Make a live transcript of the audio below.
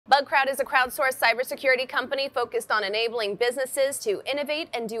Bugcrowd is a crowdsourced cybersecurity company focused on enabling businesses to innovate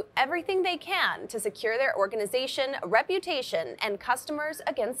and do everything they can to secure their organization, reputation, and customers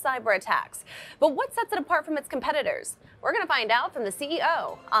against cyber attacks. But what sets it apart from its competitors? We're going to find out from the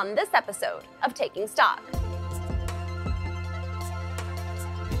CEO on this episode of Taking Stock.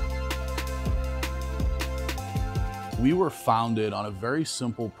 We were founded on a very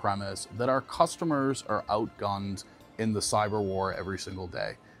simple premise that our customers are outgunned in the cyber war every single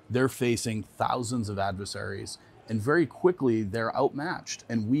day. They're facing thousands of adversaries, and very quickly they're outmatched.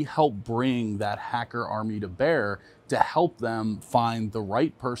 And we help bring that hacker army to bear to help them find the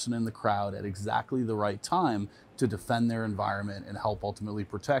right person in the crowd at exactly the right time to defend their environment and help ultimately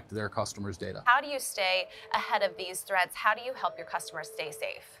protect their customers' data. How do you stay ahead of these threats? How do you help your customers stay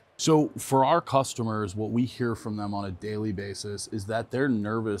safe? So for our customers, what we hear from them on a daily basis is that they're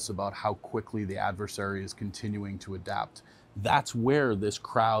nervous about how quickly the adversary is continuing to adapt. That's where this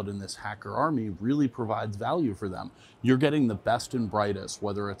crowd and this hacker army really provides value for them. You're getting the best and brightest,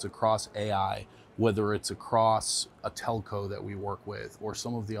 whether it's across AI, whether it's across a telco that we work with, or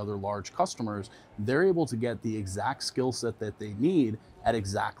some of the other large customers. They're able to get the exact skill set that they need at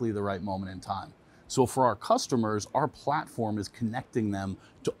exactly the right moment in time. So for our customers, our platform is connecting them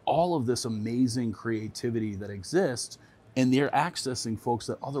to all of this amazing creativity that exists, and they're accessing folks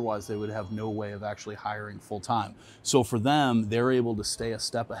that otherwise they would have no way of actually hiring full time. So for them, they're able to stay a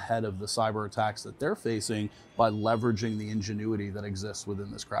step ahead of the cyber attacks that they're facing by leveraging the ingenuity that exists within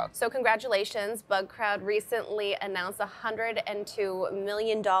this crowd. So congratulations, Bugcrowd recently announced $102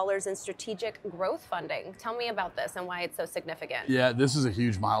 million in strategic growth funding. Tell me about this and why it's so significant. Yeah, this is a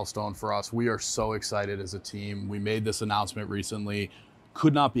huge milestone for us. We are so excited as a team. We made this announcement recently.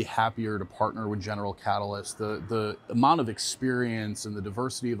 Could not be happier to partner with General Catalyst. The amount of experience and the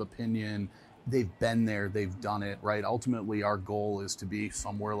diversity of opinion, they've been there, they've done it, right? Ultimately, our goal is to be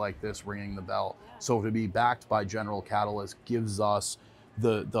somewhere like this ringing the bell. So to be backed by General Catalyst gives us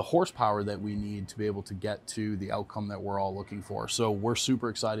the horsepower that we need to be able to get to the outcome that we're all looking for. So we're super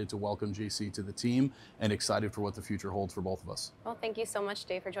excited to welcome GC to the team and excited for what the future holds for both of us. Well, thank you so much,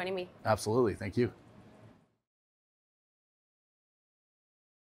 Dave, for joining me. Absolutely, thank you.